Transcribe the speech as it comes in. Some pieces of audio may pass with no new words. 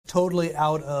totally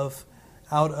out of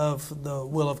the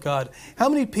will of God. How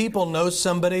many people know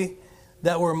somebody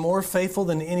that were more faithful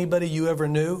than anybody you ever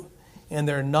knew, and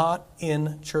they're not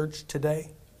in church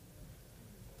today?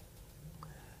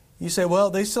 You say, well,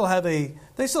 they still have a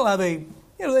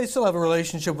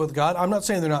relationship with God. I'm not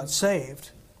saying they're not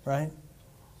saved, right?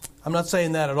 I'm not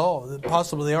saying that at all.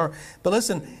 Possibly they are. But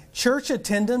listen, church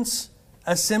attendance,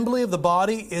 assembly of the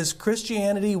body is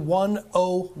Christianity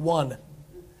 101.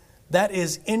 That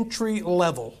is entry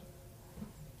level.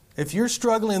 If you're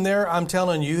struggling there, I'm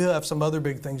telling you, you have some other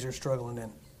big things you're struggling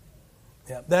in.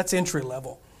 Yeah, that's entry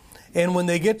level. And when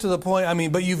they get to the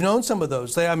point, but you've known some of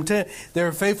those.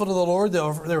 They're faithful to the Lord.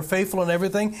 They're faithful in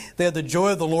everything. They had the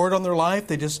joy of the Lord on their life.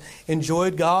 They just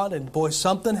enjoyed God. And boy,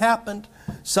 something happened.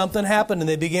 Something happened, and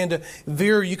they began to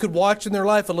veer. You could watch in their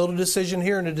life a little decision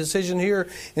here and a decision here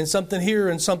and something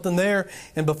there.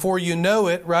 And before you know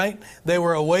it, right, they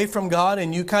were away from God,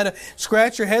 and you kind of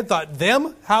scratch your head, thought,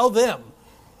 them? How them?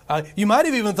 You might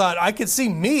have even thought, I could see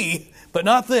me, but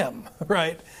not them,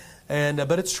 right?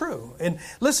 But it's true. And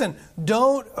listen,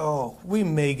 we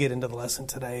may get into the lesson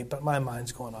today, but my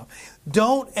mind's going off.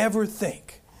 Don't ever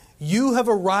think you have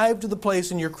arrived to the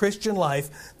place in your Christian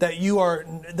life that you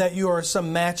are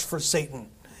some match for Satan.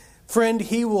 Friend,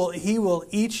 he will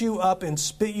eat you up and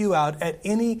spit you out at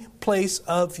any place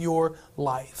of your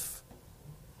life.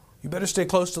 You better stay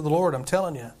close to the Lord, I'm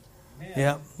telling you. Amen.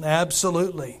 Yeah,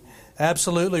 absolutely.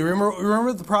 Absolutely.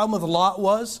 Remember the problem with Lot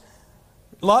was?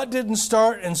 Lot didn't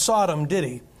start in Sodom, did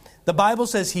he? The Bible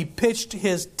says he pitched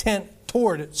his tent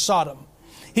toward Sodom.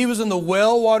 He was in the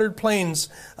well-watered plains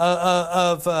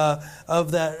of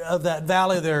that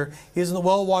valley there. He was in the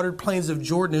well-watered plains of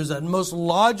Jordan. It was the most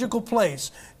logical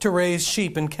place to raise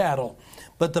sheep and cattle.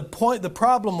 But the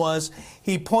problem was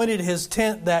he pointed his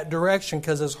tent that direction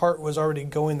because his heart was already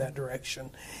going that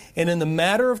direction. And in the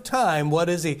matter of time, what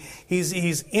is he?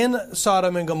 He's in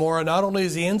Sodom and Gomorrah. Not only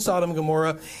is he in Sodom and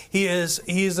Gomorrah, he is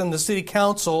in the city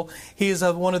council. He is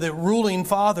one of the ruling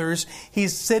fathers.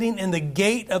 He's sitting in the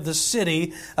gate of the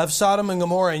city of Sodom and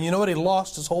Gomorrah. And you know what? He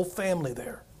lost his whole family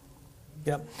there.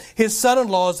 Yep. His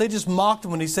son-in-laws, they just mocked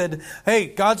him when he said, hey,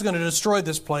 God's going to destroy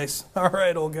this place. All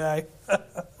right, old guy.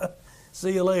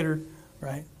 See you later.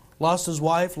 Right? Lost his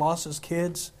wife, lost his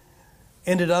kids.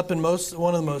 Ended up in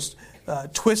one of the most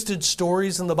twisted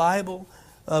stories in the Bible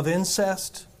of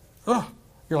incest. Ugh.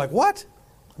 You're like, what?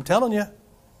 I'm telling you.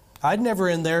 I'd never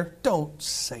in there. Don't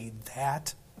say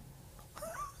that.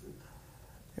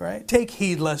 Right? Take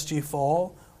heed lest ye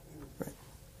fall. Right?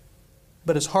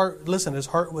 But his heart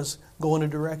was going a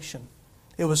direction.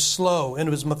 It was slow and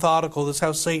it was methodical. That's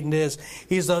how Satan is.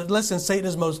 Satan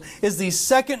is the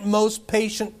second most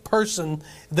patient person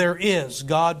there is,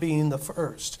 God being the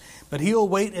first. But he'll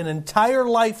wait an entire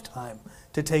lifetime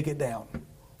to take it down.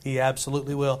 He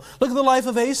absolutely will. Look at the life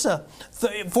of Asa.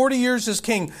 40 years as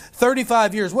king,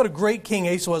 35 years. What a great king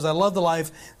Asa was. I love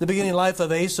the beginning life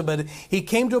of Asa. But he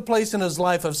came to a place in his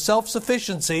life of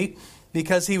self-sufficiency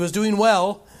because he was doing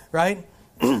well, right?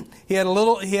 He had a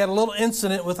little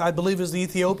incident with, I believe it was the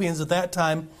Ethiopians at that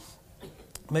time.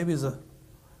 Maybe it was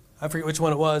I forget which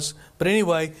one it was. But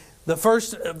anyway, the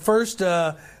first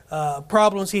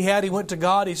problems he had, he went to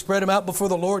God. He spread them out before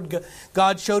the Lord.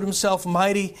 God showed himself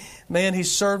mighty. Man, he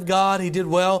served God. He did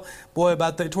well. Boy,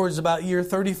 towards about year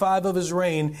 35 of his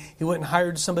reign, he went and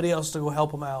hired somebody else to go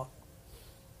help him out.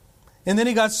 And then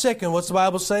he got sick. And what's the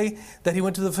Bible say? That he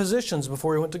went to the physicians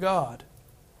before he went to God.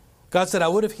 God said, I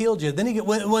would have healed you. Then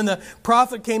when the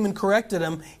prophet came and corrected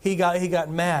him, he got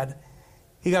mad.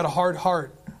 He got a hard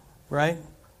heart, right?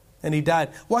 And he died.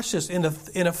 Watch this. In a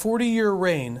 40-year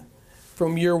reign,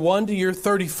 from year 1 to year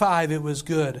 35, it was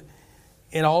good.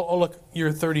 And look,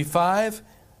 year 35,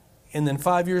 and then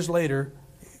 5 years later,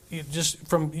 just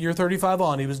from year 35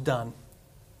 on, he was done.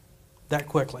 That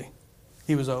quickly.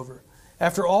 He was over.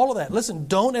 After all of that, listen,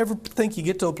 don't ever think you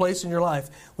get to a place in your life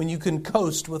when you can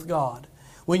coast with God.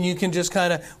 When you can just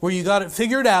where you got it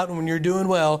figured out and when you're doing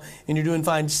well and you're doing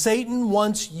fine. Satan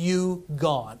wants you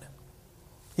gone.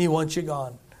 He wants you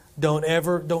gone. Don't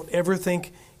ever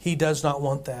think he does not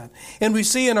want that. And we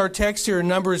see in our text here in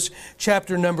Numbers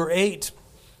chapter number 8,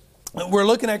 we're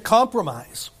looking at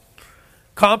compromise.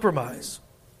 Compromise.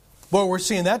 Boy, we're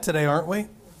seeing that today, aren't we?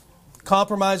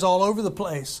 Compromise all over the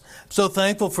place. I'm so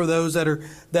thankful for those that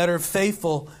are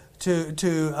faithful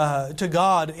to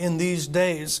God in these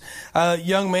days. A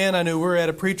young man I knew, we were at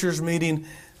a preacher's meeting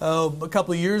a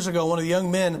couple of years ago. One of the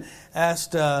young men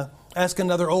asked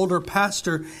another older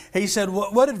pastor, he said,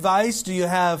 what advice do you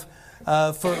have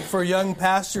for young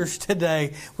pastors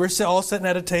today. We're all sitting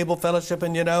at a table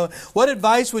fellowshipping, What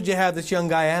advice would you have, this young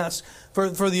guy asked, for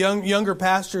the younger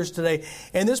pastors today?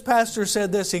 And this pastor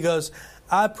said this. He goes,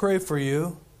 I pray for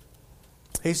you.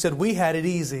 He said, we had it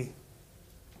easy.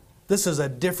 This is a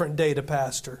different day to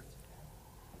pastor.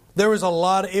 There was a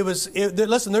lot.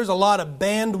 Listen, there's a lot of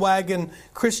bandwagon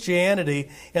Christianity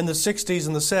in the 60s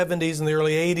and the 70s and the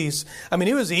early 80s. I mean,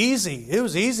 it was easy. It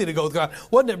was easy to go with God,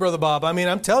 wasn't it, Brother Bob? I mean,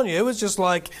 I'm telling you, it was just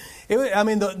like,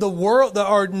 the world,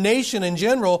 our nation in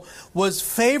general was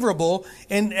favorable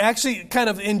and actually kind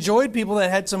of enjoyed people that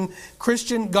had some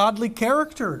Christian, godly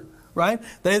character. Right?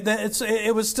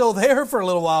 It was still there for a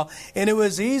little while, and it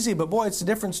was easy, but boy, it's a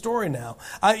different story now.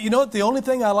 You know what? The only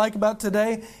thing I like about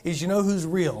today is who's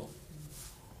real.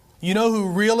 You know who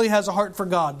really has a heart for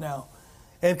God now,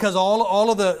 and because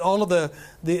all of the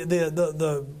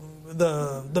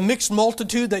mixed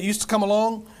multitude that used to come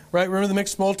along, right? Remember the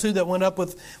mixed multitude that went up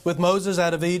with Moses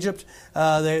out of Egypt?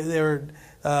 They were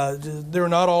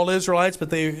not all Israelites, but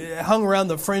they hung around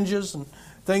the fringes and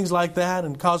things like that,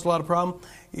 and caused a lot of problem.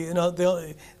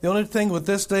 The only thing with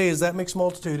this day is that mixed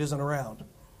multitude isn't around.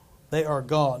 They are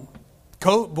gone.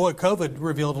 COVID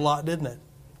revealed a lot, didn't it?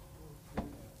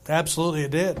 Absolutely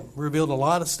it did. Revealed a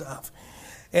lot of stuff.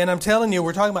 And I'm telling you,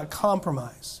 we're talking about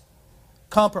compromise.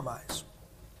 Compromise.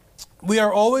 We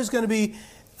are always going to be,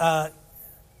 I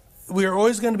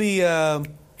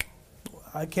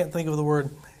can't think of the word,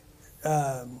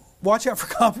 watch out for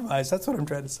compromise. That's what I'm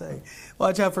trying to say.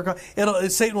 Watch out for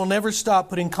Satan will never stop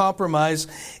putting compromise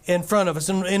in front of us.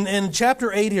 In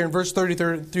chapter 8 here, in verse 30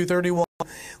 through 31,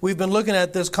 we've been looking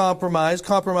at this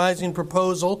compromising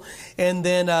proposal, and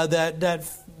then that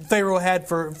Pharaoh had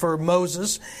for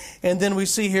Moses. And then we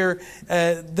see here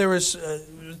there was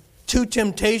two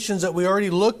temptations that we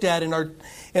already looked at in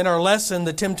our lesson: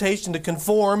 the temptation to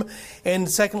conform, and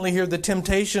secondly here the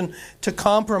temptation to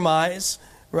compromise.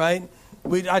 Right?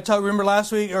 Remember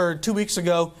last week or 2 weeks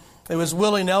ago, it was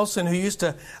Willie Nelson who used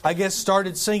to,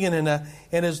 started singing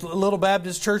in his little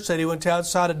Baptist church that he went to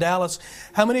outside of Dallas.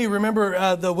 How many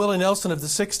remember the Willie Nelson of the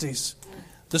 60s?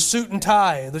 The suit and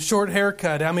tie, the short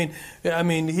haircut. I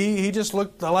mean, he just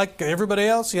looked like everybody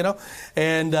else,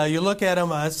 And you look at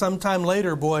him sometime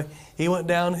later, boy, he went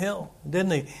downhill,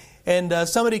 didn't he? And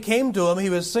somebody came to him. He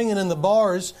was singing in the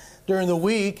bars during the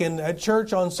week and at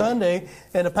church on Sunday,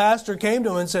 and a pastor came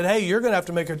to him and said, hey, you're going to have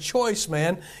to make a choice,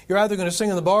 man. You're either going to sing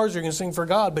in the bars or you're going to sing for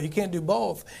God, but you can't do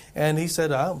both. And he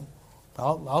said,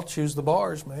 I'll choose the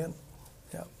bars, man.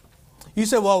 Yeah. You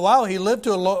said, well, wow, he lived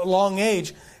to a long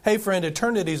age. Hey, friend,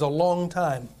 eternity's a long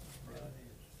time.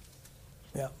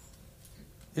 Yeah.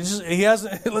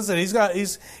 Listen, he's got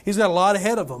a lot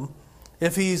ahead of him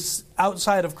if he's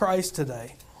outside of Christ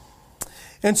today.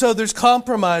 And so there's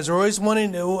compromise.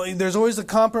 There's always a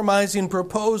compromising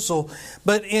proposal.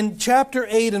 But in chapter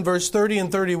 8 and verse 30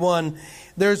 and 31,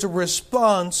 there's a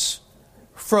response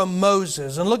from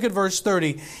Moses. And look at verse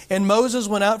 30. And Moses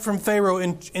went out from Pharaoh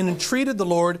and entreated the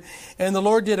Lord. And the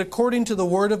Lord did according to the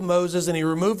word of Moses. And he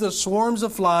removed the swarms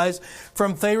of flies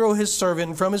from Pharaoh his servant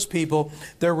and from his people.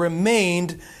 There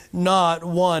remained not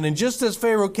one. And just as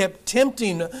Pharaoh kept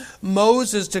tempting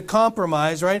Moses to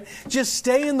compromise, right? Just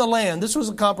stay in the land. This was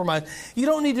a compromise. You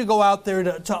don't need to go out there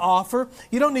to offer.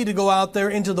 You don't need to go out there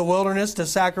into the wilderness to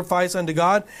sacrifice unto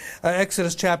God.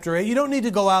 Exodus chapter 8. You don't need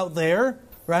to go out there,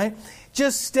 right?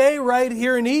 Just stay right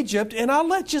here in Egypt and I'll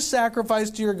let you sacrifice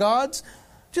to your gods.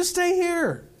 Just stay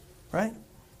here, right?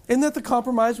 Isn't that the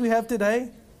compromise we have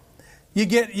today? You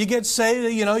get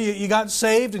saved, you got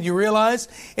saved and you realize,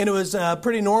 and it was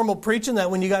pretty normal preaching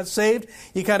that when you got saved,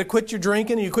 you kind of quit your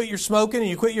drinking and you quit your smoking and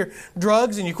you quit your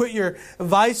drugs and you quit your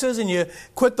vices and you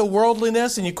quit the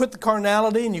worldliness and you quit the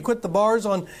carnality and you quit the bars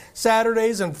on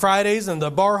Saturdays and Fridays and the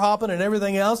bar hopping and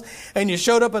everything else, and you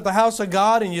showed up at the house of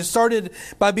God and you started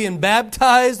by being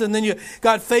baptized, and then you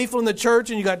got faithful in the church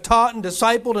and you got taught and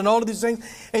discipled and all of these things,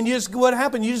 and what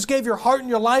happened? You just gave your heart and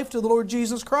your life to the Lord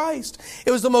Jesus Christ.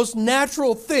 It was the most natural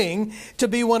thing to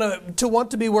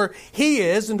want to be where He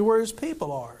is and to where His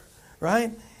people are,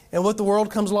 right? And what the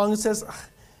world comes along and says,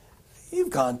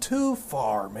 you've gone too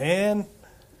far, man,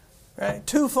 right?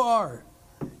 Too far.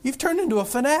 You've turned into a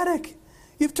fanatic.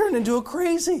 You've turned into a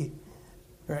crazy,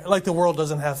 right? Like the world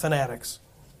doesn't have fanatics.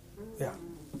 Yeah.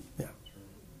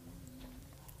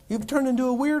 You've turned into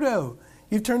a weirdo.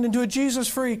 You've turned into a Jesus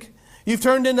freak. You've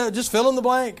turned into just fill in the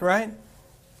blank, right?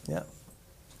 Yeah.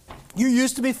 You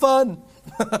used to be fun.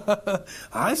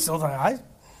 I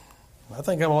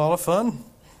think I'm a lot of fun.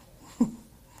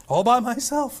 All by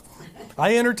myself.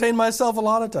 I entertain myself a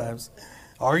lot of times.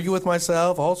 Argue with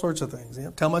myself, all sorts of things.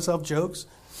 Tell myself jokes.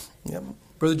 Yep.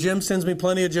 Brother Jim sends me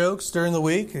plenty of jokes during the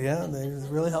week. Yeah, they're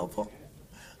really helpful.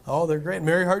 Oh, they're great.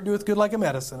 Merry heart doeth good like a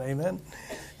medicine. Amen.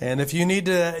 And if you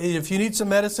need some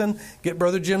medicine, get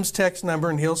Brother Jim's text number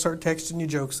and he'll start texting you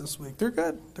jokes this week. They're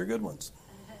good. They're good ones.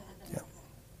 Yeah.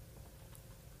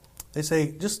 They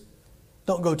say, just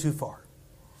don't go too far.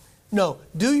 No,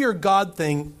 do your God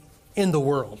thing in the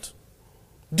world.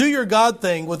 Do your God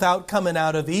thing without coming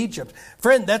out of Egypt.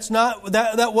 Friend,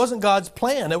 that wasn't God's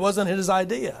plan. It wasn't His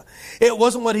idea. It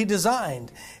wasn't what He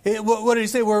designed. What did He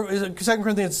say? 2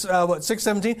 Corinthians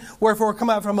 6:17? Wherefore come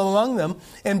out from among them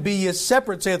and be ye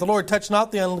separate, saith the Lord. Touch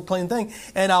not the unclean thing,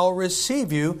 and I will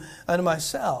receive you unto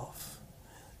myself.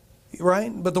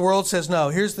 Right? But the world says no.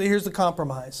 Here's the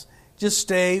compromise. Just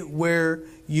stay where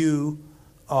you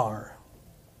are.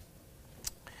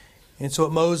 And so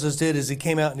what Moses did is he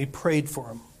came out and he prayed for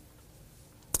him.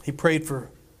 He prayed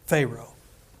for Pharaoh.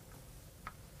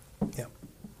 Yeah.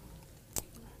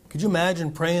 Could you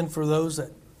imagine praying for those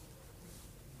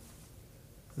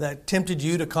that tempted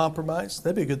you to compromise?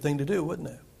 That'd be a good thing to do, wouldn't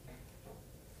it?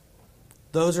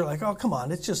 Those are like, oh, come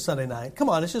on, it's just Sunday night. Come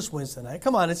on, it's just Wednesday night.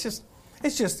 Come on, it's just.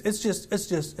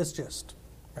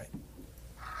 Right.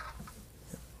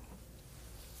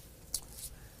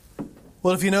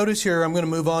 Well, if you notice here, I'm going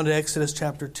to move on to Exodus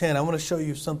chapter 10. I want to show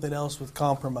you something else with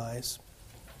compromise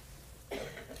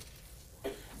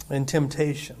and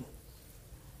temptation.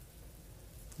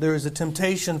 There is a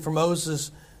temptation for Moses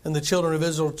and the children of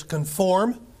Israel to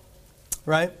conform,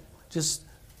 right? Just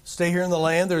stay here in the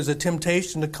land. There's a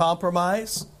temptation to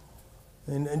compromise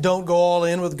and don't go all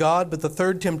in with God. But the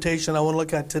third temptation I want to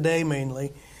look at today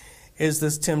mainly is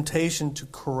this temptation to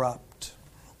corrupt.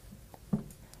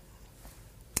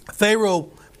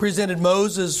 Pharaoh presented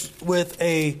Moses with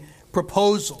a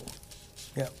proposal.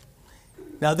 Yeah.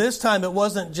 Now this time it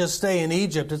wasn't just stay in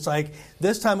Egypt. It's like,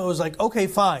 this time it was like, okay,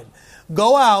 fine.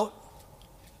 Go out,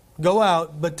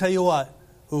 but tell you what.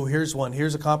 Ooh, here's one.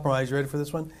 Here's a compromise. You ready for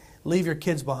this one? Leave your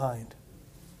kids behind.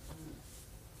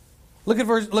 Look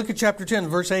at chapter 10,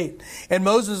 verse 8. And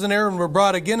Moses and Aaron were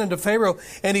brought again unto Pharaoh,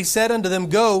 and he said unto them,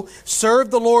 Go,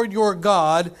 serve the Lord your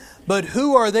God, but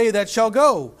who are they that shall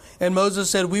go? And Moses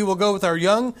said, We will go with our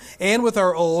young and with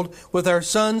our old, with our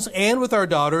sons and with our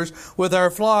daughters, with our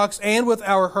flocks and with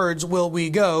our herds will we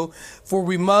go, for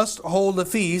we must hold a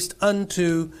feast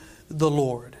unto the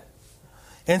Lord.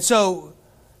 And so,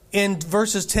 in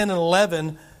verses 10 and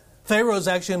 11, Pharaoh is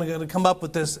actually going to come up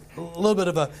with this little bit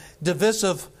of a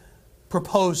divisive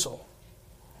proposal.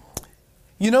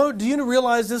 Do you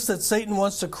realize this, that Satan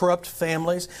wants to corrupt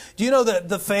families? Do you know that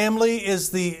the family is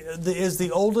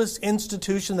the oldest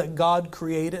institution that God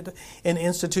created and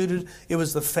instituted? It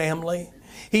was the family.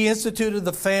 He instituted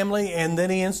the family and then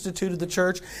He instituted the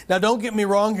church. Now don't get me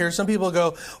wrong here. Some people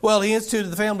go, well, He instituted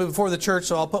the family before the church,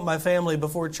 so I'll put my family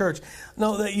before church.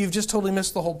 No, you've just totally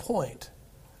missed the whole point.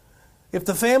 If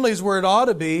the family is where it ought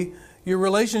to be, your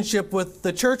relationship with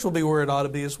the church will be where it ought to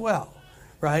be as well.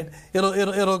 Right?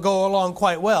 It'll go along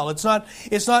quite well. It's not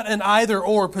an either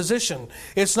or position.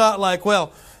 It's not like,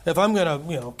 well, if I'm going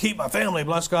to keep my family,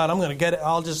 bless God, I'm going to get it.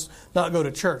 I'll just not go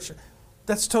to church.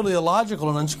 That's totally illogical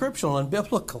and unscriptural and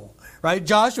unbiblical. Right?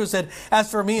 Joshua said, as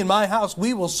for me and my house,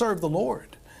 we will serve the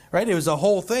Lord. Right? It was a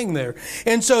whole thing there.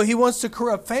 And so he wants to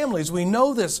corrupt families. We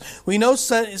know this. We know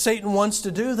Satan wants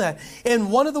to do that.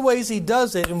 And one of the ways he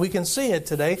does it, and we can see it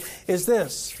today, is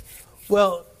this.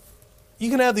 Well, you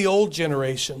can have the old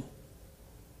generation,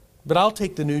 but I'll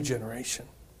take the new generation.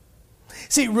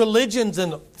 See, religion's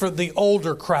for the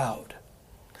older crowd.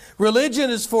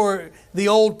 Religion is for the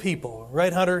old people.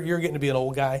 Right, Hunter? You're getting to be an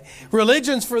old guy.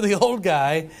 Religion's for the old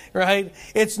guy, right?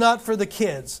 It's not for the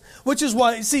kids. Which is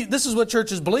why, see, this is what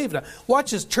churches believe now.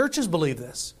 Watch this. Churches believe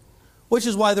this. Which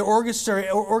is why they're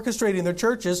orchestrating their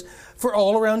churches for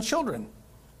all around children.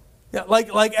 Yeah,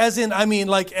 like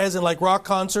rock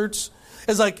concerts.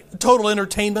 As like total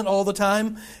entertainment all the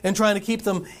time and trying to keep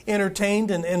them entertained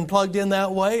and plugged in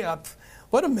that way.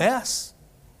 What a mess.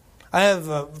 I have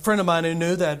a friend of mine who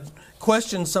knew that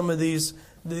questioned some of these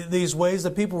ways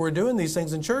that people were doing these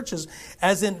things in churches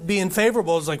as in being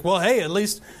favorable. It's like, well, hey, at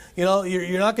least,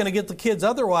 you're not going to get the kids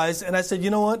otherwise. And I said,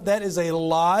 you know what? That is a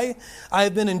lie.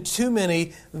 I've been in too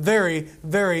many very,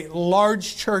 very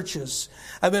large churches.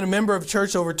 I've been a member of a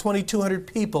church over 2,200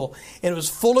 people, and it was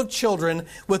full of children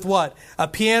with what? A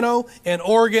piano, an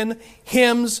organ,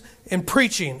 hymns, and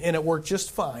preaching, and it worked just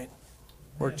fine.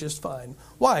 Worked just fine.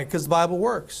 Why? Because the Bible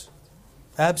works.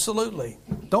 Absolutely.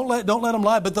 Don't let them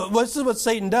lie. But this is what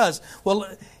Satan does.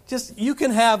 Well, just you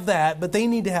can have that, but they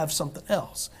need to have something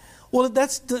else. Well,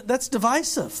 that's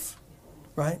divisive,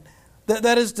 right?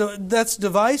 That's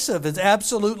divisive. It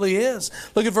absolutely is.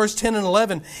 Look at verse 10 and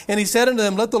 11. And he said unto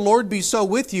them, let the Lord be so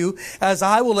with you, as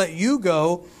I will let you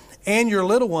go, and your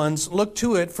little ones. Look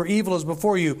to it, for evil is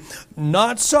before you.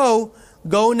 Not so.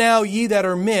 Go now, ye that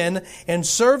are men, and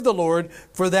serve the Lord,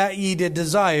 for that ye did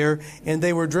desire. And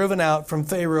they were driven out from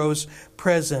Pharaoh's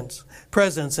presence.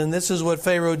 And this is what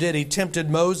Pharaoh did. He tempted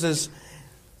Moses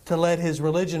to let his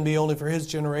religion be only for his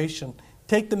generation.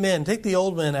 Take the men, take the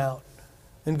old men out,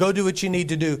 and go do what you need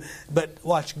to do. But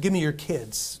watch, give me your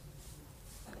kids.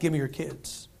 Give me your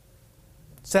kids.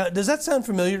 Does that sound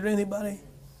familiar to anybody?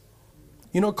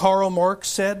 You know what Karl Marx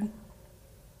said?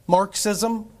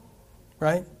 Marxism,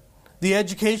 right? The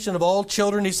education of all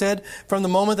children, he said, from the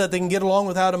moment that they can get along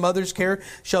without a mother's care,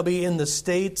 shall be in the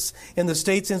state's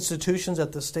institutions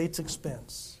at the state's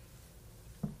expense.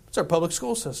 It's our public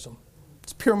school system.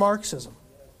 It's pure Marxism.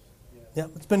 Yeah,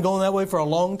 it's been going that way for a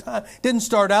long time. It didn't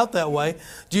start out that way.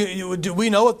 Do we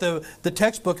know what the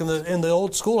textbook in the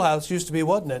old schoolhouse used to be,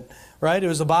 wasn't it? Right? It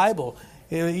was a Bible.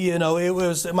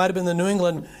 It might have been the New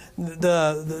England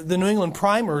New England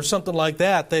Primer or something like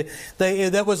that.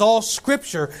 That was all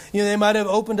Scripture. They might have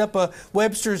opened up a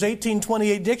Webster's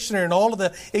 1828 dictionary, and all of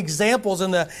the examples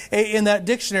in that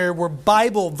dictionary were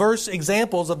Bible verse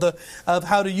examples of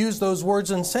how to use those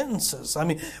words in sentences. I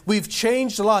mean, we've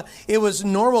changed a lot. It was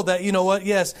normal that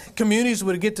yes, communities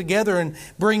would get together and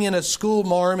bring in a school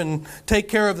marm and take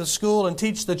care of the school and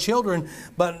teach the children.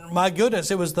 But my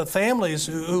goodness, it was the families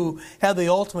who had the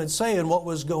ultimate say in what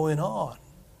was going on.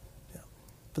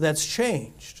 But that's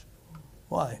changed.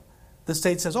 Why? The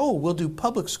state says, we'll do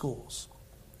public schools.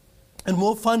 And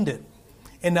we'll fund it.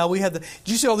 And now we have did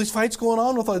you see all these fights going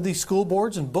on with all these school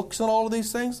boards and books and all of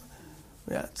these things?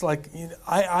 Yeah, it's like,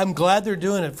 I'm glad they're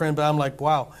doing it, friend, but I'm like,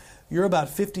 wow, you're about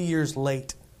 50 years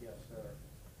late. Yes, sir.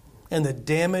 And the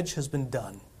damage has been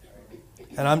done.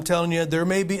 And I'm telling you, there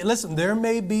may be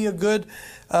a good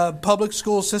public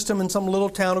school system in some little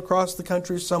town across the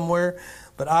country somewhere,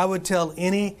 but I would tell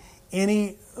any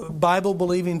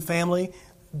Bible-believing family,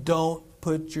 don't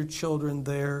put your children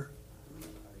there.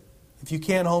 If you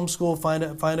can't homeschool,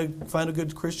 find a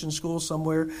good Christian school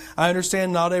somewhere. I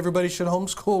understand not everybody should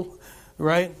homeschool,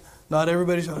 right? Not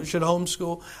everybody should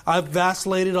homeschool. I've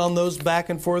vacillated on those back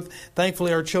and forth.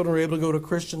 Thankfully, our children were able to go to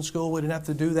Christian school. We didn't have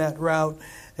to do that route,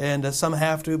 and some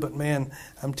have to. But man,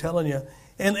 I'm telling you.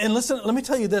 And listen, let me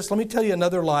tell you this. Let me tell you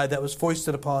another lie that was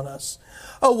foisted upon us.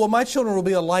 Oh, well, my children will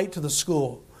be a light to the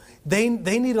school. They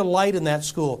need a light in that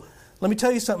school. Let me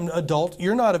tell you something, adult.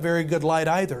 You're not a very good light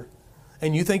either.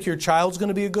 And you think your child's going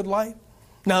to be a good light?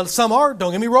 Now, some are.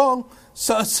 Don't get me wrong.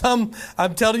 So,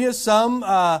 I'm telling you, some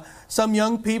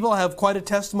young people have quite a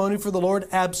testimony for the Lord.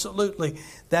 Absolutely.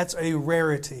 That's a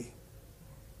rarity.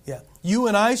 Yeah. You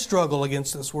and I struggle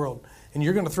against this world. And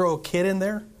you're going to throw a kid in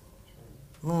there?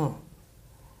 You're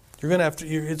going to have to.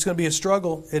 It's going to be a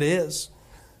struggle. It is.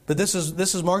 But this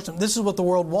is Marxism. This is what the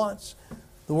world wants.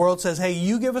 The world says, hey,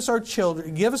 you give us our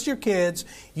children, give us your kids,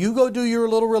 you go do your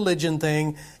little religion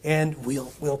thing, and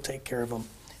we'll take care of them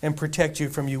and protect you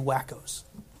from you wackos.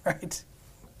 Right?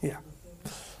 Yeah.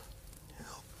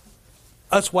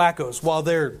 Us wackos, while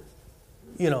they're,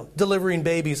 delivering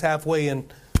babies halfway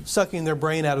and sucking their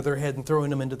brain out of their head and throwing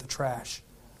them into the trash.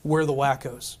 We're the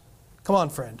wackos. Come on,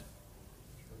 friend.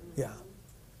 Yeah.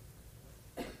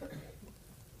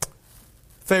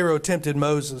 Pharaoh tempted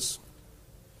Moses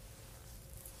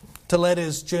to let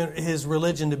his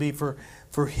religion to be for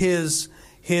his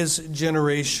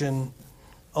generation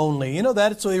only.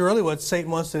 That's really what Satan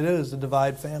wants to do, is to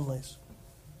divide families.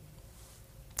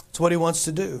 It's what he wants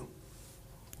to do.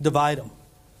 Divide them.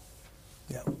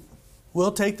 Yeah.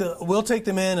 We'll take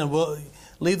them in and we'll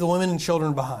leave the women and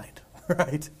children behind.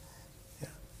 Right? Yeah.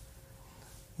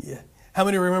 Yeah. How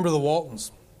many remember the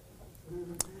Waltons?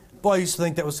 Boy, I used to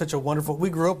think that was such a wonderful.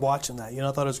 We grew up watching that.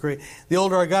 I thought it was great. The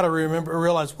older I got, I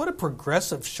realized what a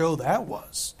progressive show that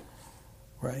was.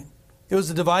 Right? It was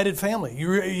a divided family.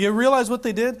 You realize what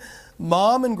they did?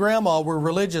 Mom and Grandma were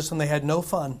religious and they had no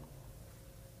fun.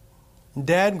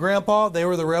 Dad and Grandpa, they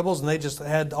were the rebels and they just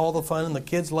had all the fun, and the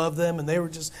kids loved them, and they were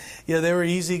just, they were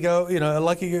easy go,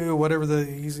 lucky go, whatever the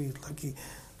easy,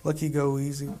 lucky go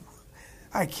easy.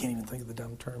 I can't even think of the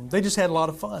dumb term. They just had a lot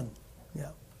of fun. Yeah.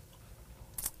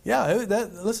 Yeah,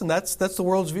 listen, that's the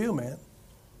world's view, man.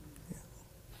 Yeah.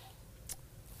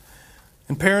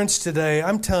 And parents today,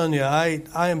 I'm telling you, I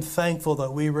am thankful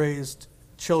that we raised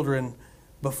children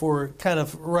before, kind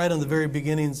of right on the very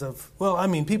beginnings of,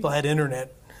 people had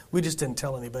internet. We just didn't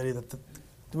tell anybody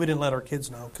we didn't let our kids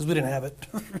know because we didn't have it.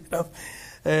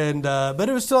 But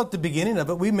it was still at the beginning of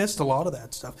it. We missed a lot of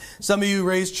that stuff. Some of you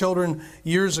raised children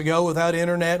years ago without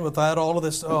internet, without all of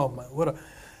this. Oh my,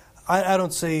 I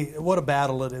don't see what a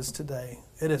battle it is today.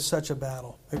 It is such a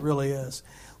battle. It really is.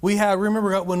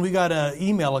 Remember when we got an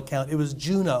email account, it was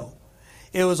Juno.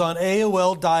 It was on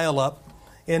AOL dial-up,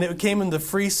 and it came in the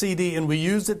free CD, and we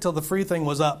used it till the free thing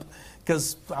was up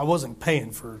because I wasn't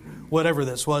paying for whatever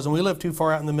this was, and we lived too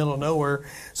far out in the middle of nowhere.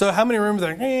 So how many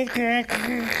remember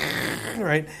that?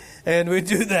 Right? And we'd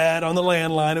do that on the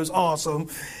landline. It was awesome.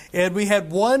 And we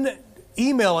had one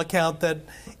email account that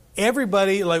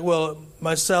everybody,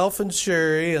 myself and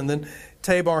Sherry, and then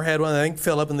Tabar had one, I think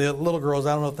Philip, and the little girls,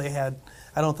 I don't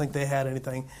think they had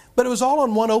anything. But it was all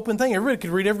on one open thing. Everybody could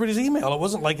read everybody's email. It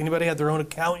wasn't like anybody had their own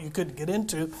account you couldn't get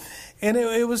into. And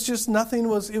it was just nothing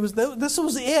this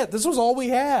was it. This was all we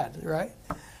had, right?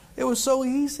 It was so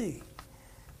easy.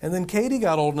 And then Katie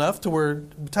got old enough to where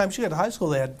by the time she got to high school,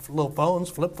 they had little phones,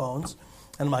 flip phones.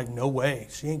 And I'm like, no way,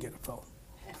 she ain't getting a phone.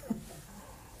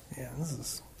 Yeah,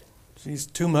 she's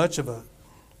too much of a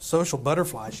social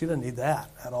butterfly. She doesn't need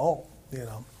that at all,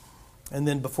 And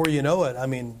then before you know it,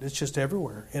 it's just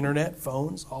everywhere. Internet,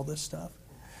 phones, all this stuff.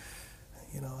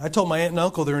 I told my aunt and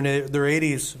uncle they're in their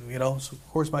 80s, So of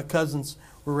course my cousins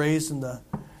were raised in the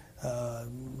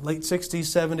late 60s,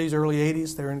 70s, early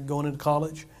 80s. They're going into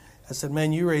college. I said,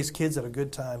 man, you raised kids at a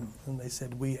good time. And they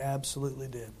said, we absolutely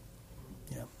did.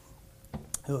 Yeah.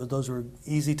 Those were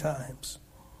easy times.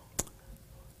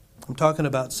 I'm talking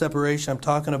about separation. I'm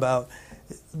talking about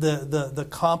the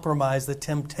compromise, the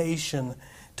temptation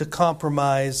to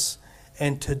compromise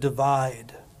and to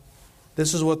divide.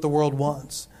 This is what the world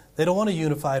wants. They don't want a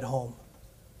unified home.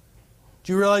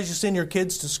 Do you realize you send your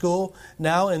kids to school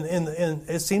now, and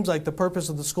it seems like the purpose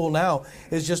of the school now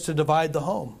is just to divide the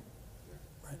home?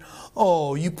 Right?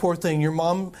 Oh, you poor thing. Your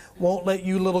mom won't let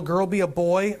you, little girl, be a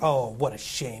boy? Oh, what a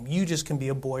shame. You just can be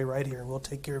a boy right here, and we'll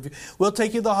take care of you. We'll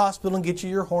take you to the hospital and get you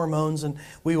your hormones, and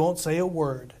we won't say a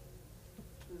word.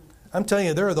 I'm telling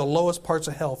you, there are the lowest parts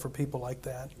of hell for people like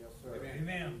that.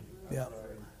 Amen. Yeah.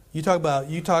 You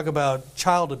talk about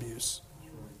child abuse.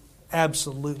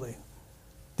 Absolutely.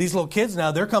 These little kids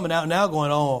now, they're coming out now going,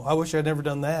 oh, I wish I'd never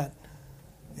done that.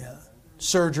 Yeah.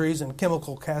 Surgeries and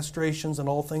chemical castrations and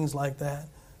all things like that.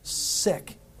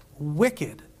 Sick.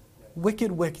 Wicked.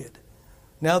 Wicked, wicked.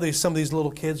 Now some of these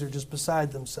little kids are just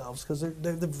beside themselves because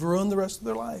they've ruined the rest of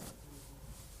their life.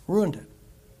 Ruined it.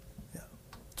 Yeah.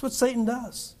 That's what Satan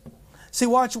does. See,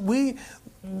 watch,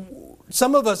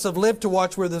 some of us have lived to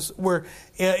watch where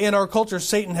in our culture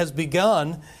Satan has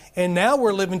begun, and now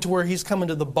we're living to where he's coming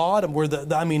to the bottom, where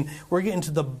we're getting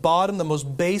to the bottom, the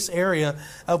most base area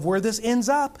of where this ends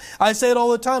up. I say it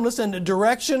all the time. Listen,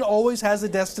 direction always has a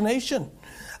destination.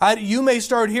 You may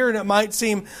start here and it might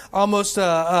seem almost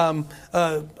innocuous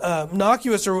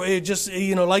or just,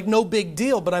 like no big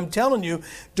deal. But I'm telling you,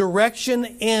 direction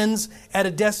ends at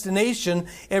a destination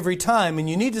every time. And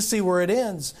you need to see where it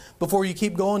ends before you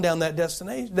keep going down that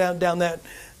destination, down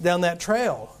that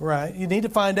trail, right? You need to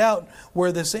find out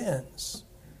where this ends.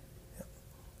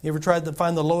 You ever tried to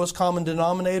find the lowest common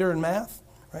denominator in math?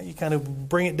 Right? You kind of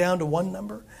bring it down to one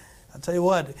number. I'll tell you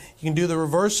what, you can do the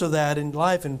reverse of that in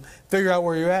life and figure out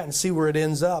where you're at and see where it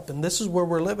ends up. And this is where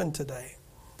we're living today.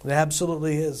 It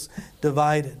absolutely is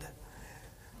divided.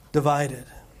 Divided.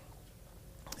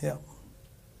 Yeah.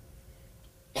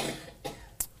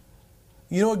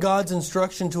 You know what God's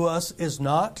instruction to us is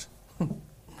not?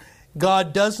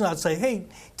 God does not say, hey,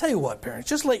 tell you what, parents,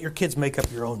 just let your kids make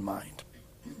up your own mind.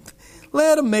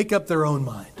 Let them make up their own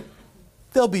mind.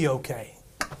 They'll be okay.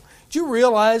 Do you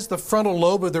realize the frontal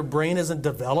lobe of their brain isn't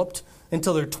developed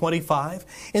until they're 25?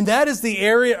 And that is the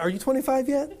area... Are you 25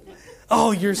 yet?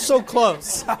 Oh, you're so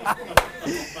close.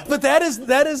 But that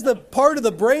is the part of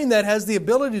the brain that has the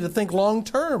ability to think long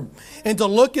term and to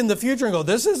look in the future and go,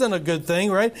 this isn't a good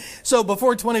thing, right? So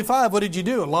before 25, what did you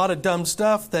do? A lot of dumb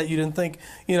stuff that you didn't think,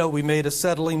 we made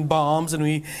acetylene bombs and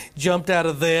we jumped out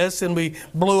of this and we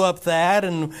blew up that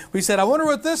and we said, I wonder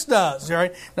what this does,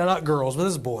 right? Now, not girls, but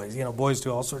this is boys. Boys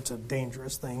do all sorts of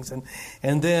dangerous things.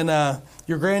 And then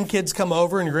your grandkids come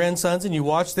over and your grandsons and you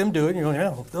watch them do it and you're going,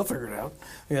 yeah, they'll figure it out.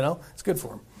 It's good for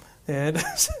them.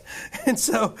 And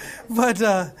so, but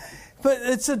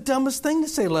it's the dumbest thing to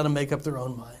say, let them make up their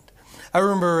own mind. I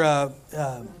remember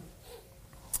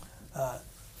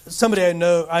somebody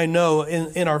I know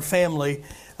in our family,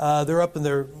 they're up in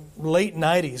their late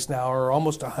 90s now, or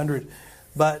almost 100.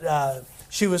 But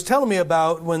she was telling me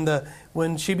about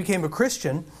when she became a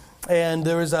Christian, And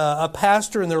there was a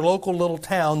pastor in their local little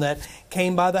town that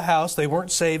came by the house. They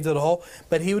weren't saved at all,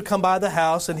 but he would come by the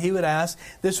house and he would ask,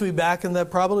 this would be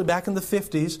probably back in the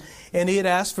 50s, and he had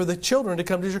asked for the children to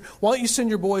come to church. Why don't you send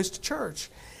your boys to church?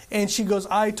 And she goes,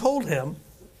 I told him,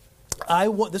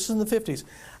 this is in the 50s,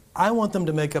 I want them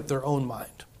to make up their own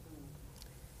mind.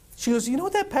 She goes, you know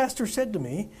what that pastor said to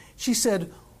me? She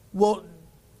said, well,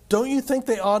 don't you think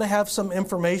they ought to have some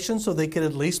information so they could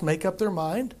at least make up their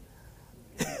mind?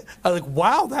 I was like,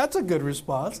 wow, that's a good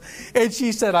response. And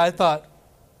she said, I thought,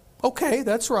 okay,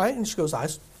 that's right. And she goes, I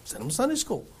sent them to Sunday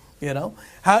school. You know,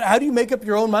 how do you make up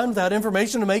your own mind without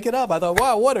information to make it up? I thought,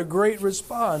 wow, what a great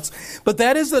response. But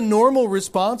that is the normal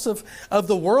response of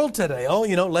the world today. Oh,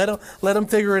 you know, let them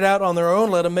figure it out on their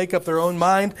own. Let them make up their own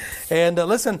mind. And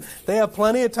listen, they have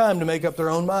plenty of time to make up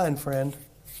their own mind, friend.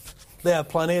 They have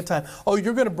plenty of time. Oh,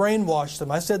 you're going to brainwash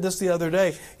them. I said this the other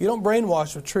day. You don't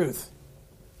brainwash with truth.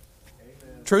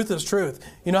 Amen. Truth is truth.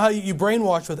 You know how you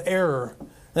brainwash with error.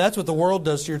 And that's what the world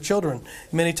does to your children.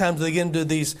 Many times they get into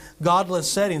these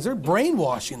godless settings. They're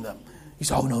brainwashing them. You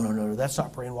say, oh, no, that's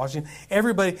not brainwashing.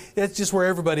 Everybody, that's just where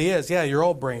everybody is. Yeah, you're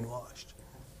all brainwashed.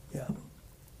 Yeah.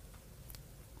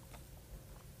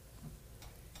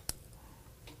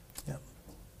 Yeah.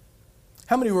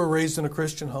 How many were raised in a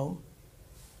Christian home?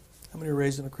 How many were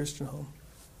raised in a Christian home?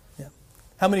 Yeah.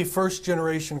 How many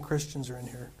first-generation Christians are in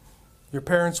here? Your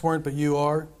parents weren't, but you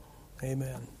are?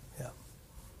 Amen. Yeah.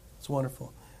 It's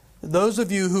wonderful. Those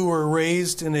of you who were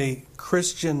raised in a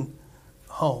Christian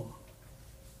home,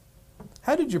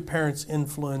 how did your parents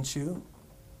influence you?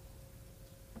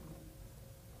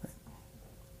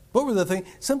 What were the things?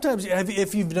 Sometimes,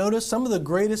 if you've noticed, some of the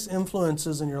greatest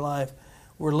influences in your life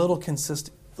were little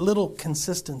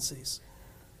consistencies.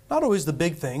 Not always the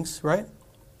big things, right?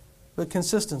 But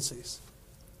consistencies.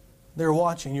 They're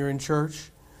watching. You're in church.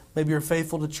 Maybe you're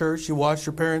faithful to church. You watch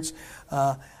your parents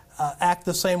act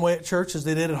the same way at church as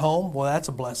they did at home. Well, that's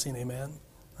a blessing, amen.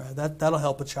 Right? That'll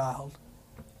help a child.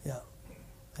 Yeah.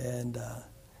 And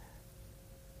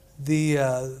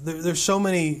there's so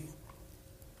many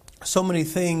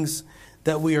things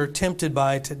that we are tempted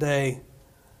by today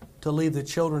to leave the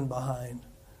children behind.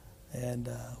 And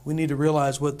we need to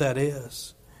realize what that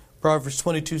is. Proverbs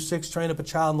 22:6, train up a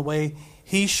child in the way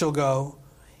he shall go,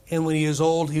 and when he is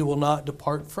old, he will not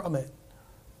depart from it.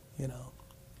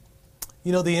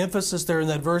 You know, the emphasis there in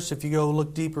that verse, if you go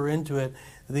look deeper into it,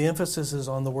 the emphasis is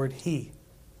on the word he.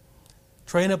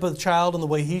 Train up a child in the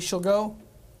way he shall go,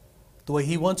 the way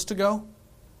he wants to go,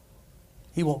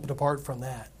 he won't depart from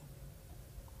that.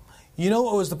 You know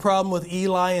what was the problem with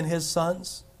Eli and his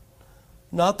sons?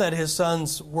 Not that his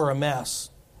sons were a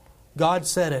mess. God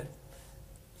said it,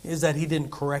 is that he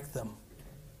didn't correct them.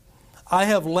 I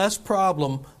have less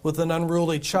problem with an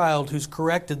unruly child who's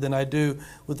corrected than I do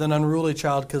with an unruly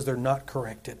child because they're not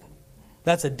corrected.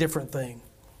 That's a different thing.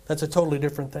 That's a totally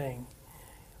different thing.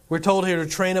 We're told here to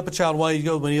train up a child while he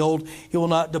goes. When he's old, he will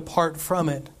not depart from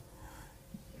it.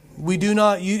 We do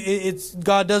not.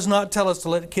 God does not tell us to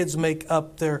let kids make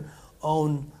up their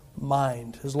own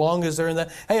mind. As long as they're in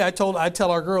that. Hey, I tell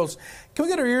our girls, can we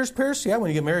get our ears pierced? Yeah, when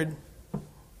you get married.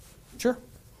 Sure.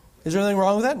 Is there anything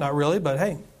wrong with that? Not really, but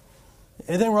hey.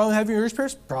 Anything wrong with having your ears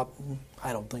pierced? I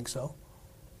don't think so.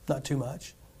 Not too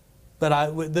much.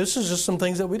 But this is just some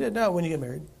things that we did now when you get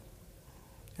married.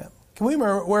 Yeah. Can we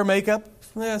wear makeup?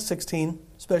 16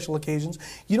 special occasions.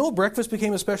 You know, breakfast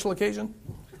became a special occasion?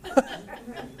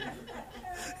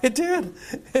 It did.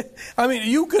 I mean,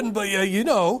 you couldn't, but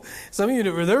some of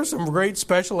you, there's some great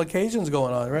special occasions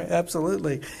going on, right?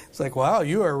 Absolutely. It's like, wow,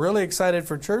 you are really excited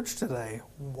for church today.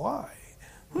 Why?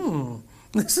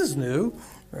 This is new,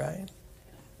 right?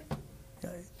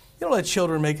 You don't let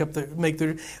children make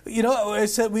their. You know,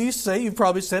 we used to say, you've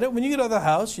probably said it. When you get out of the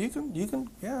house, you can,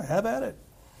 have at it.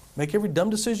 Make every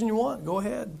dumb decision you want. Go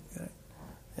ahead.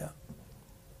 Yeah.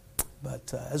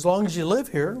 But as long as you live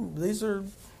here, these are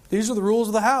the rules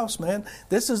of the house, man.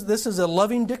 This is a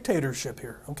loving dictatorship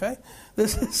here. Okay,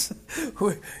 this is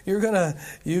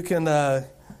you can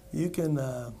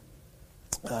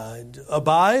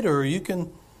abide or you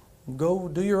can go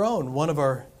do your own. One of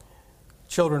our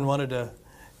children wanted to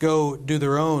go do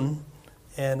their own,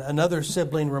 and another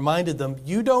sibling reminded them,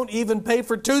 you don't even pay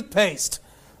for toothpaste.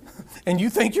 And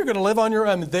you think you're going to live on your own?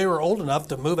 I mean, they were old enough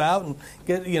to move out and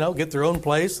get their own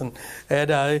place, and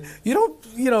you don't.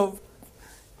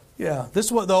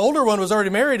 This one, the older one was already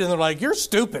married, and they're like, you're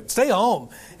stupid. Stay home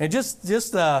and just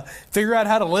figure out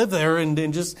how to live there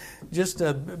and just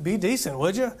be decent,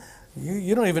 would you?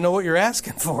 You don't even know what you're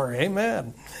asking for.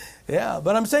 Amen. Yeah,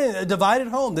 but I'm saying a divided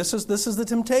home. This is the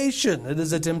temptation. It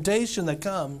is a temptation that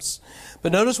comes.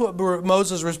 But notice what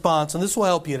Moses' response, and this will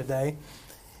help you today.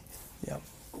 Yeah,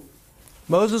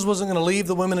 Moses wasn't going to leave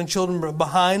the women and children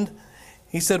behind.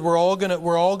 He said, "We're all going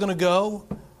to go.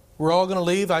 We're all going to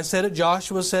leave." I said it.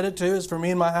 Joshua said it too. As for me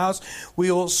and my house, we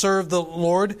will serve the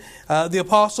Lord. The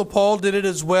Apostle Paul did it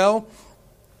as well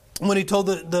when he told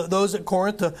those at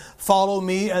Corinth to follow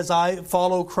me as I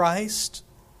follow Christ.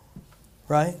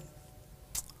 Right?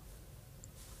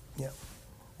 Yeah.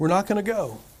 We're not going to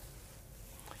go.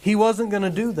 He wasn't going to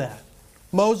do that.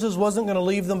 Moses wasn't going to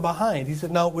leave them behind. He said,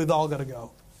 "No, we've all got to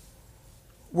go.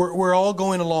 We're all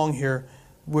going along here.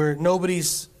 Where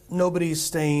nobody's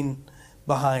staying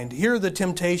behind." Here are the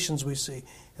temptations we see.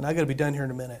 And I've got to be done here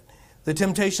in a minute. The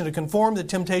temptation to conform, the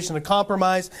temptation to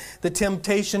compromise, the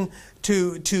temptation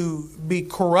to be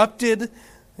corrupted,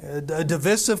 a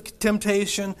divisive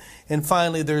temptation, and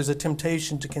finally there's a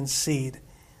temptation to concede.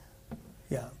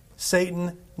 Yeah.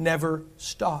 Satan never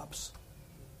stops.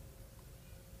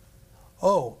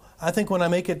 "Oh, I think when I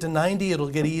make it to 90 it'll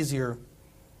get easier."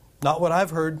 Not what I've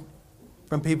heard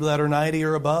from people that are 90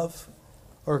 or above,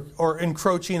 or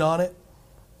encroaching on it.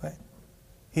 Right?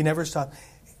 He never stops.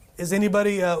 Would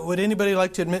anybody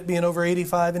like to admit being over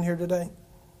 85 in here today?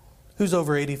 Who's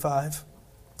over 85?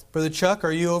 Brother Chuck,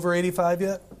 are you over 85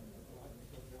 yet?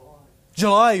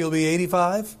 July you'll be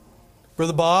 85.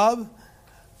 Brother Bob,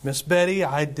 Miss Betty,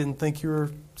 I didn't think you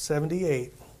were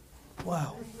 78.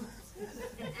 Wow.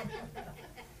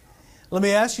 Let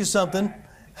me ask you something.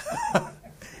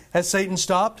 Has Satan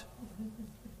stopped?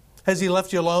 Has he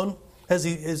left you alone? Has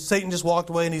Satan just walked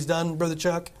away and he's done, Brother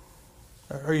Chuck?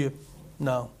 Are you?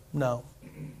 No.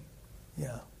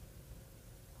 Yeah.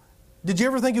 Did you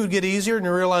ever think it would get easier and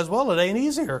you realize, well, it ain't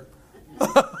easier?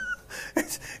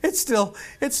 It's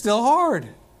still hard.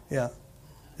 Yeah,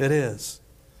 it is.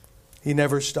 He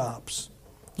never stops.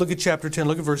 Look at chapter 10.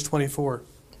 Look at verse 24.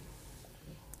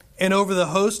 "And over the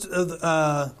host of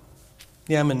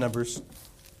I'm in Numbers.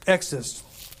 Exodus.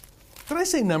 Did I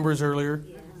say Numbers earlier?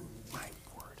 Yeah. My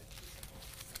word.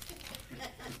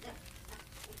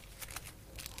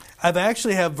 I've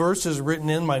actually have verses written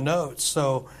in my notes,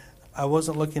 so I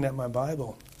wasn't looking at my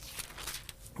Bible.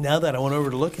 Now that I went over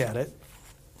to look at it,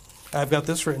 I've got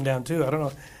this written down too. I don't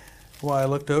know why I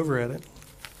looked over at it.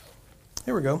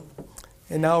 Here we go.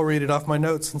 And now I'll read it off my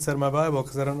notes instead of my Bible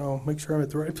because I don't know. Make sure I'm at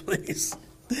the right place.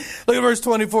 Look at verse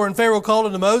 24. "And Pharaoh called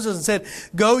unto Moses and said,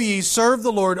 Go ye, serve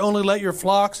the Lord, only let your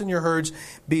flocks and your herds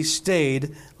be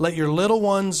stayed. Let your little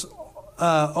ones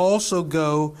also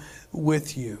go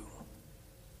with you."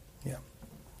 Yeah.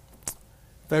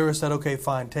 Pharaoh said, "Okay,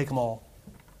 fine, take them all.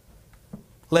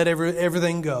 Let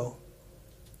everything go."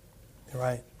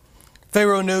 Right.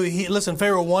 Pharaoh knew,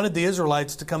 Pharaoh wanted the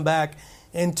Israelites to come back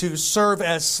and to serve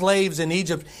as slaves in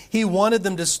Egypt. He wanted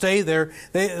them to stay there.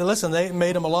 They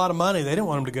made him a lot of money. They didn't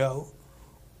want him to go.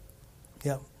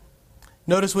 Yeah.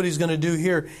 Notice what he's going to do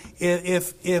here.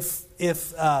 If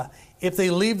they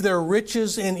leave their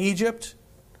riches in Egypt,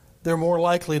 they're more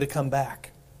likely to come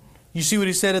back. You see what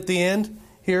he said at the end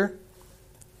here?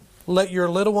 "Let your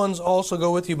little ones also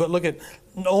go with you." But look at,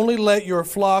 "Only let your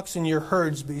flocks and your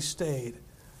herds be stayed."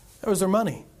 That was their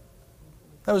money.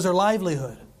 That was their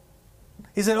livelihood.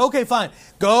 He said, "Okay, fine.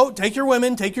 Go, take your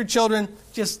women, take your children.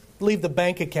 Just leave the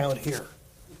bank account here.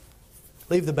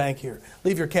 Leave the bank here.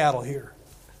 Leave your cattle here."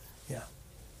 Yeah.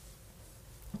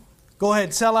 Go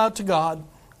ahead, sell out to God.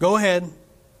 Go ahead.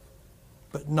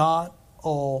 But not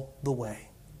all the way.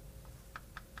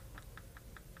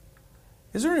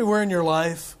 Is there anywhere in your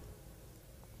life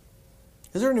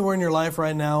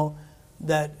right now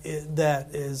that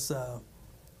is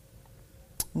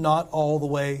not all the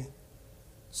way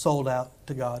sold out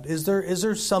to God? Is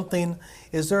there something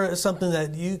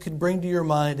that you could bring to your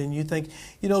mind and you think,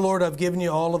 Lord, I've given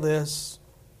you all of this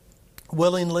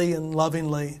willingly and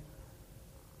lovingly.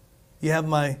 You have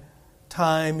my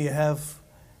time, you have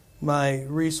my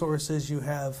resources, you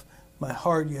have my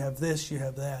heart, you have this, you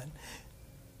have that.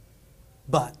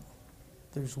 But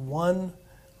there's one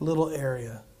little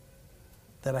area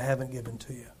that I haven't given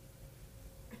to you.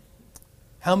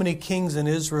 How many kings in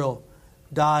Israel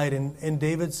died, and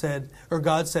David said, or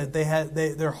God said,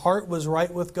 their heart was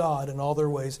right with God in all their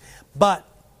ways. But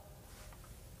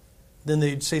then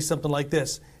they'd say something like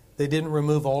this: they didn't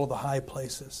remove all of the high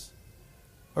places,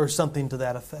 or something to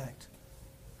that effect.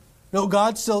 No,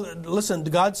 God still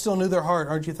knew their heart.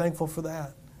 Aren't you thankful for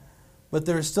that? But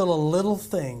there's still a little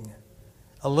thing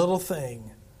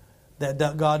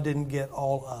that God didn't get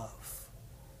all of.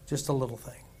 Just a little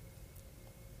thing.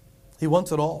 He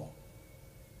wants it all.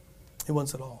 He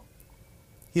wants it all.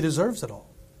 He deserves it all.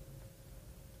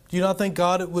 Do you not think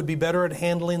God would be better at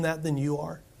handling that than you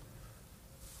are?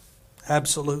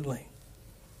 Absolutely.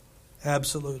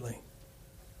 Absolutely.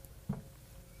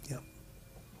 Yep.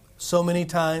 So many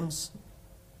times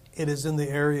it is in the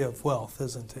area of wealth,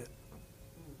 isn't it?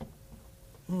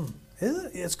 Isn't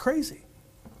it? It's crazy.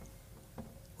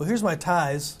 Well, here's my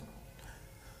tithes.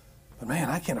 But man,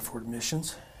 I can't afford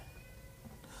missions.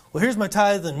 Well, here's my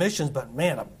tithe and missions, but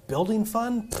man, a building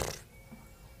fund? Pfft,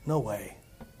 no way.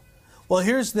 Well,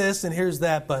 here's this and here's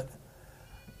that, but,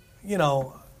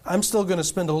 I'm still going to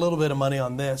spend a little bit of money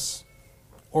on this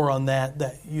or on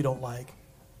that you don't like.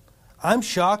 I'm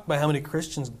shocked by how many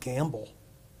Christians gamble.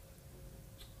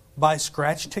 Buy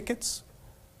scratch tickets.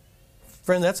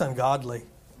 Friend, that's ungodly.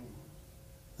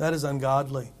 That is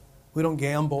ungodly. We don't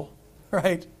gamble,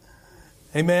 right?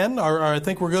 Amen? Or I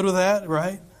think we're good with that,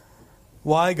 right?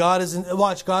 Why? God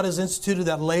has instituted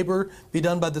that labor be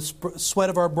done by the sweat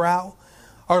of our brow.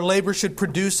 Our labor should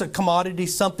produce a commodity,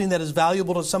 something that is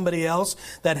valuable to somebody else,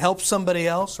 that helps somebody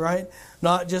else, right?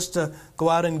 Not just to go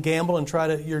out and gamble and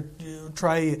try your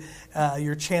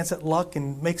chance at luck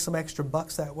and make some extra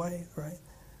bucks that way, right?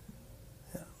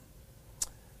 Yeah.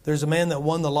 There's a man that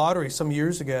won the lottery some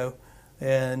years ago,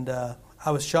 and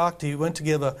I was shocked. He went to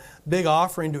give a big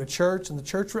offering to a church, and the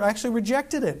church actually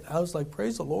rejected it. I was like,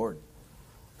 praise the Lord.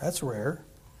 That's rare.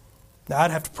 Now,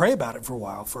 I'd have to pray about it for a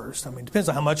while first. I mean, it depends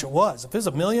on how much it was. If it's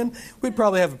 $1 million, we'd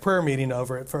probably have a prayer meeting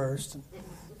over it first.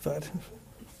 But,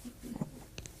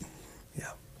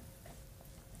 yeah.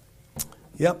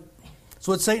 Yep.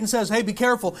 So what Satan says, hey, be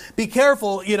careful. Be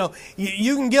careful.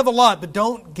 You can give a lot, but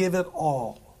don't give it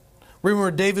all.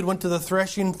 Remember David went to the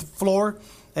threshing floor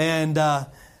and Aharuna,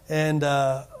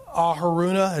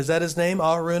 is that his name?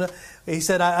 Aharuna. He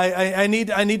said, I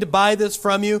need to buy this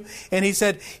from you. And he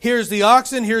said, here's the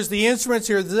oxen, here's the instruments,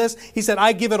 here's this. He said,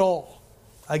 I give it all.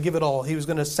 I give it all. He was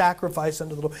going to sacrifice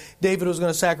unto the Lord. David was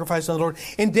going to sacrifice unto the Lord.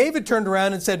 And David turned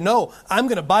around and said, no, I'm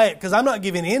going to buy it because I'm not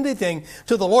giving anything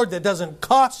to the Lord that doesn't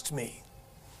cost me.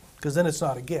 Because then it's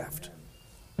not a gift.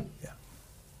 Yeah.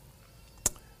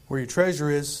 Where your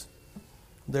treasure is,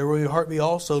 there will your heart be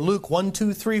also. Luke 1,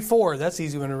 2, 3, 4. That's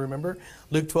easy one to remember.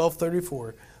 Luke 12,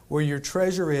 34. Where your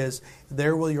treasure is,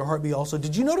 there will your heart be also.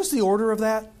 Did you notice the order of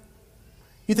that?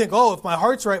 You think, oh, if my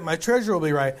heart's right, my treasure will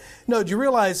be right. No, do you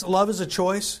realize love is a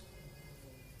choice?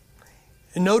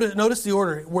 And notice the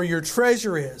order. Where your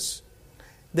treasure is,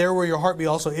 there will your heart be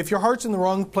also. If your heart's in the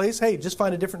wrong place, hey, just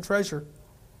find a different treasure.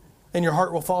 And your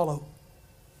heart will follow.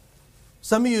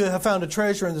 Some of you have found a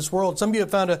treasure in this world. Some of you have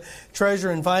found a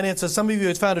treasure in finances. Some of you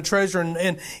have found a treasure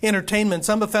in entertainment.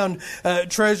 Some have found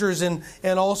treasures in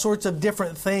all sorts of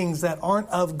different things that aren't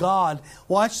of God.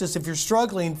 Watch this. If you're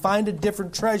struggling, find a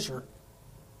different treasure.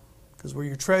 Because where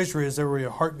your treasure is, there will your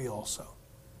heart be also.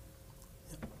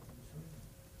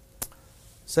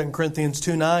 2 Corinthians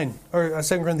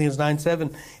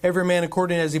 9:7. Every man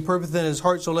according as he purposeth in his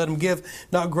heart, so let him give,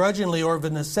 not grudgingly or of a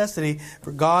necessity,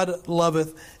 for God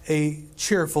loveth a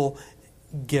cheerful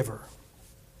giver.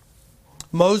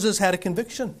 Moses had a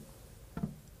conviction.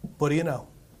 What do you know?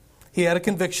 He had a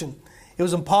conviction. It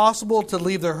was impossible to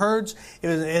leave their herds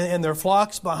and their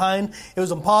flocks behind. It was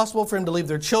impossible for him to leave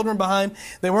their children behind.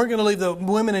 They weren't going to leave the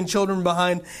women and children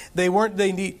behind. They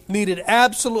needed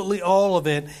absolutely all of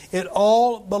it. It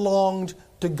all belonged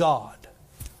to God.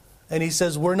 And he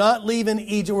says, we're not leaving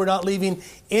Egypt. We're not leaving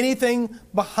anything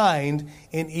behind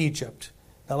in Egypt.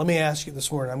 Now let me ask you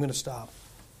this morning. I'm going to stop.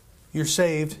 You're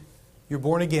saved. You're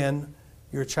born again.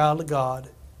 You're a child of God.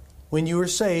 When you are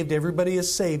saved, everybody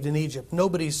is saved in Egypt.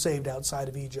 Nobody's saved outside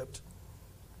of Egypt.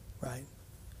 Right?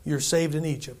 You're saved in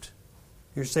Egypt.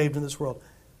 You're saved in this world.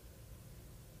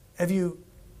 Have you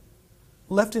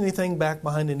left anything back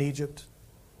behind in Egypt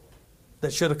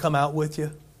that should have come out with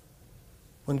you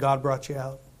when God brought you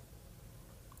out?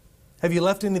 Have you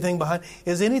left anything behind?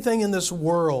 Is anything in this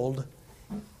world,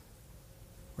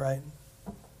 right,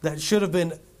 that should have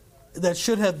been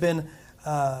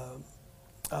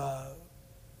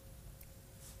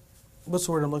what's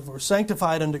the word I'm looking for?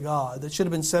 Sanctified unto God. That should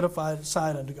have been set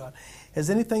aside unto God. Has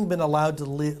anything been allowed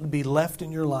to be left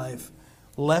in your life,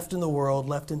 left in the world,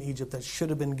 left in Egypt that should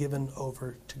have been given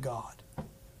over to God?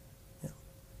 Yeah.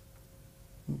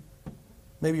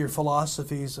 Maybe your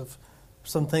philosophies of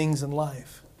some things in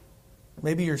life.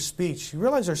 Maybe your speech. You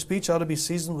realize our speech ought to be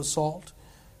seasoned with salt?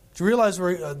 Do you realize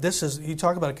you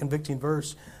talk about a convicting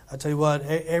verse. I tell you what,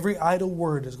 every idle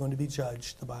word is going to be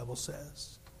judged, the Bible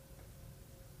says.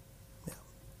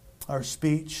 Our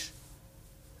speech.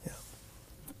 Yeah.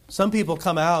 Some people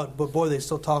come out, but boy, they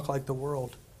still talk like the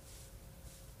world.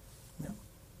 Yeah.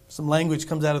 Some language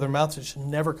comes out of their mouths that should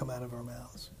never come out of our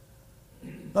mouths.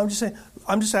 I'm just saying.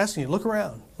 I'm just asking you. Look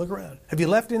around. Look around. Have you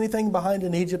left anything behind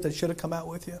in Egypt that should have come out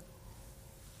with you?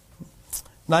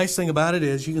 Nice thing about it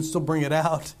is you can still bring it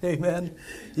out. Amen.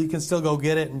 You can still go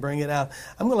get it and bring it out.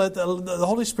 I'm going to let the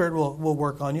Holy Spirit will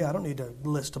work on you. I don't need to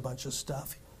list a bunch of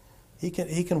stuff. He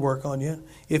can work on you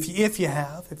if you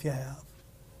have.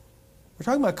 We're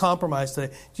talking about compromise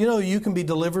today. Do you know you can be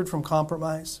delivered from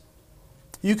compromise?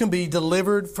 You can be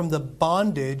delivered from the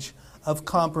bondage of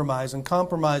compromise. And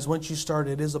compromise, once you start,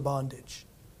 it is a bondage.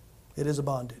 It is a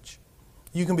bondage.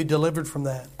 You can be delivered from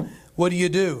that. What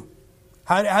do?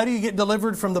 How do you get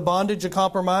delivered from the bondage of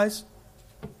compromise?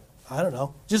 I don't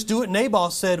know. Just do what Nabal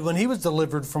said when he was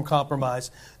delivered from compromise.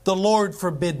 The Lord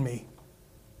forbid me.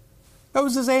 That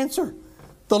was his answer.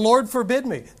 The Lord forbid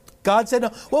me. God said no.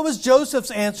 What was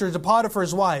Joseph's answer to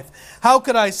Potiphar's wife? How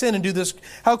could I sin and do this?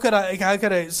 How could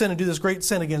I sin and do this great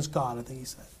sin against God? I think he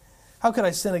said. How could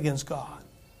I sin against God?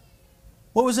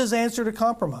 What was his answer to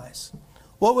compromise?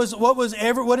 What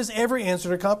is every answer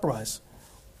to compromise?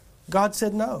 God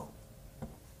said no.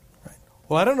 Right.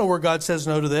 Well, I don't know where God says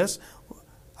no to this.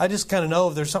 I just kind of know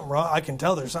if there's something wrong. I can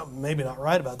tell there's something maybe not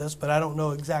right about this, but I don't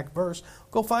know exact verse.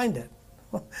 Go find it.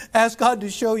 Ask God to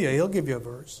show you. He'll give you a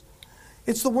verse.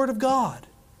 It's the Word of God.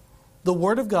 The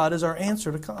Word of God is our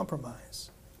answer to compromise.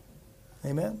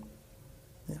 Amen?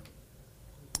 Yeah.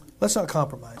 Let's not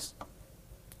compromise.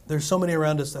 There's so many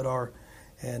around us that are,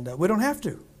 and we don't have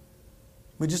to.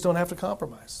 We just don't have to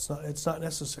compromise. It's not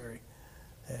necessary.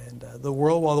 And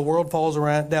while the world falls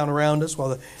down around us,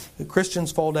 while the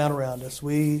Christians fall down around us,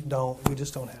 we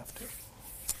just don't have to.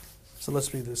 So let's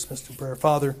be dismissed in prayer.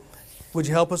 Father, would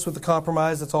you help us with the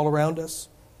compromise that's all around us?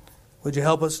 Would you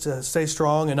help us to stay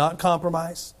strong and not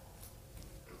compromise?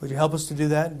 Would you help us to do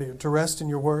that and to rest in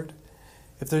your word?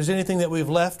 If there's anything that we've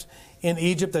left in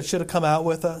Egypt that should have come out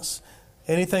with us,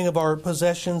 anything of our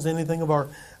possessions, anything of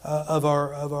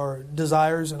our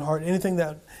desires and heart, anything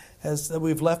that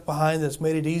we've left behind that's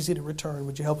made it easy to return,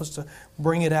 would you help us to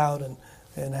bring it out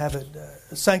and have it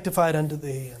sanctified unto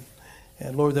thee?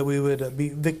 And Lord, that we would be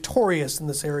victorious in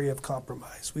this area of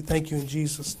compromise. We thank you in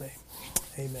Jesus' name.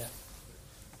 Amen.